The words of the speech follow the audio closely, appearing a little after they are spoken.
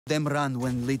Them run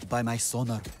when lit by my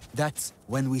sonar. That's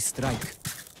when we strike.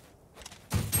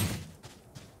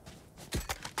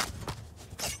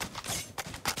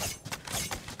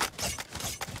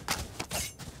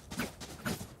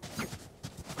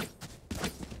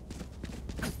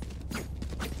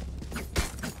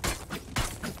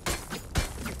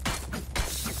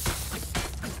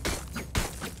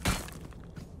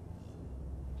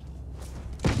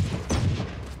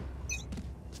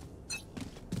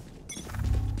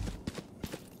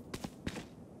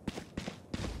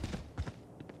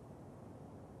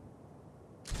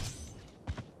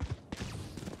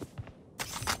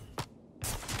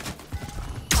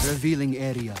 Revealing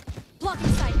area.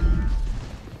 Blocking sight.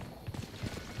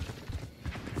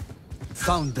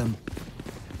 Found them.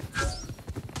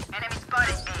 Enemy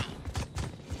spotted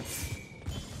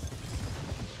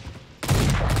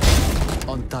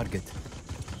A. On target.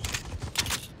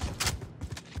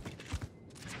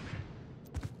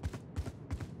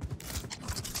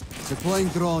 Deploying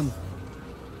drone.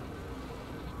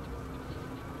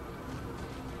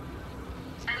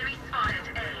 Enemy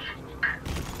spotted A.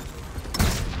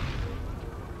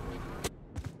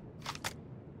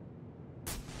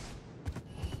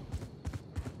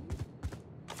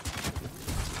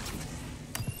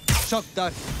 Shock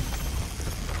dart.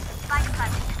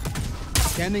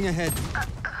 Scanning ahead.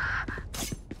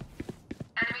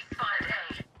 Enemy spotted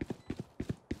A.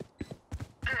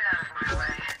 Get out of my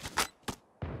way.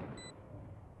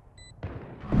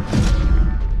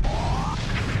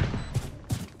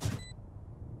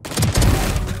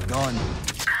 Gone.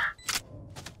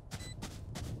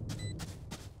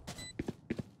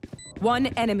 One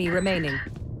enemy remaining.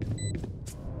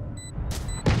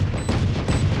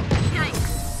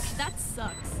 Yikes. That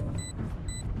sucks.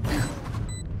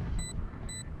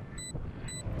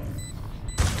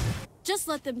 Just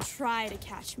let them try to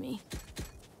catch me.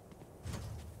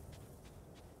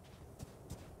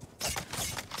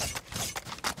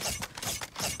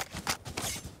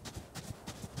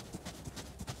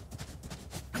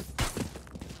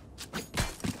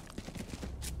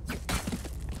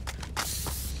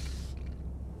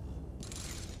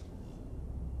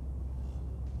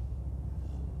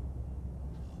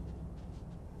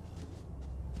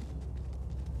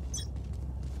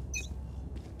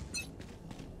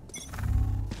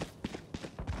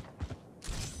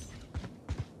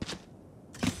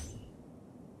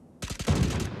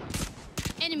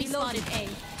 Enemy spotted A.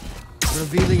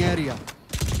 Revealing area.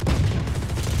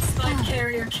 Spike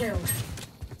carrier killed.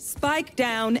 Spike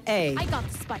down A. I got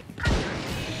the spike.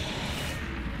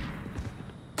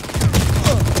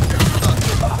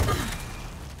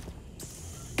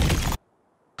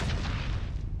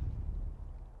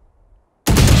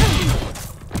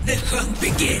 The hunt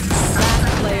begins.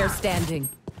 Last player standing.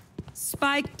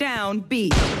 Spike down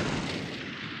B.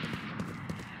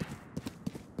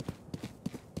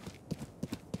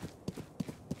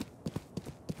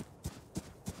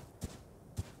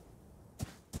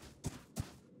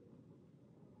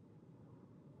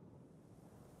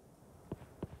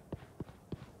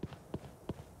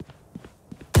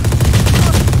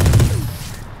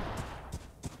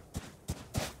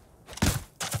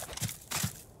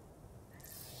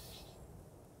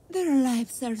 Their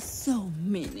lives are so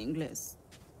meaningless.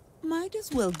 Might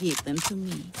as well give them to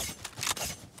me.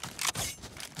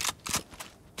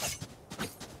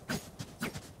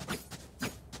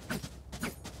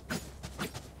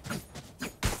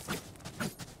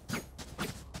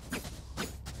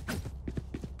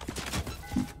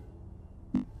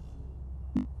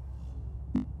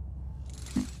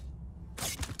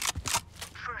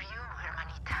 For you,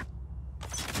 hermanita.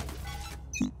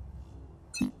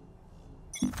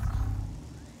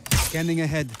 Scanning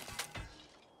ahead.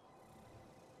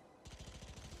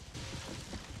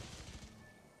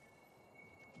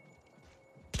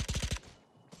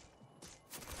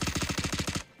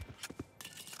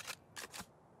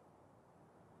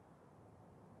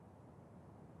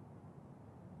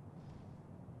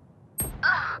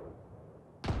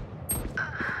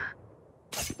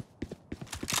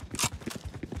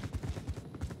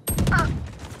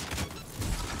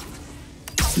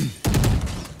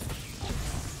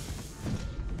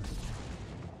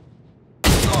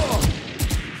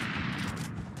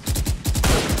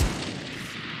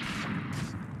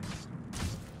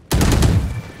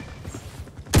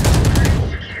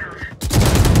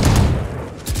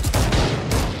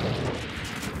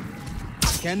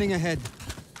 Scanning ahead.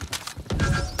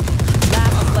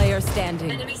 Last player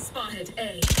standing. Enemy spotted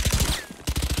A.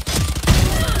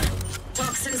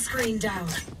 Toxin screen down.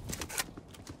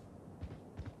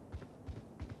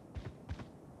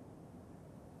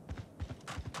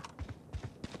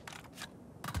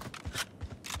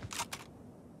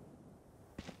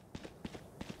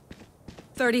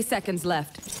 30 seconds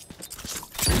left.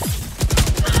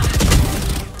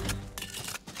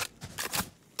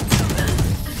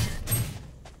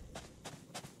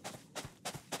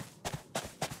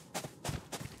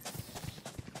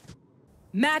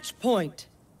 Match point.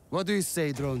 What do you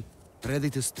say, drone? Ready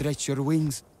to stretch your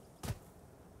wings?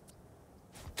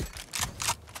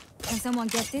 Can someone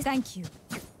get this? Thank you.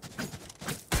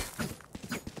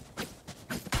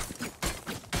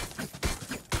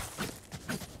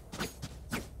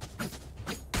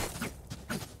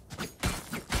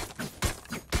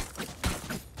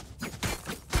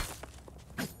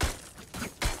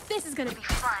 This is gonna be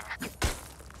fun.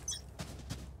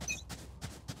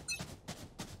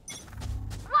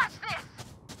 Watch this!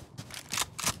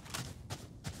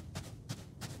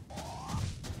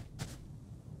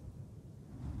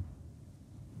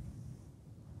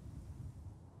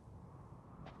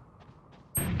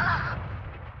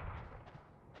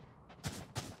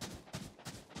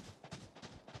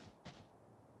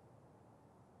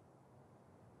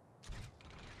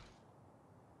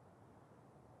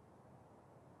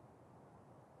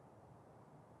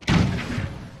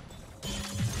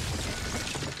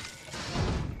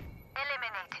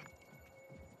 Eliminate.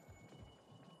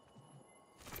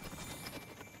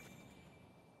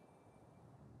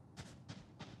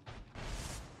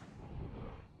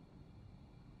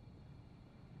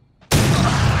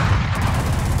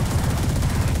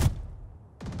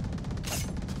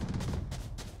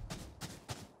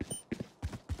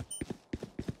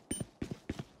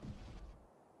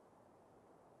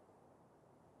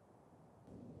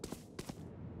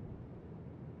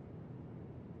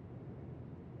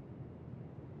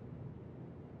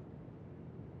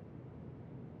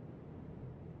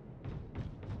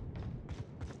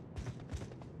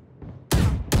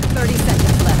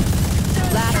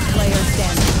 Last player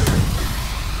standing.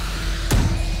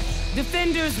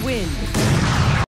 Defenders win.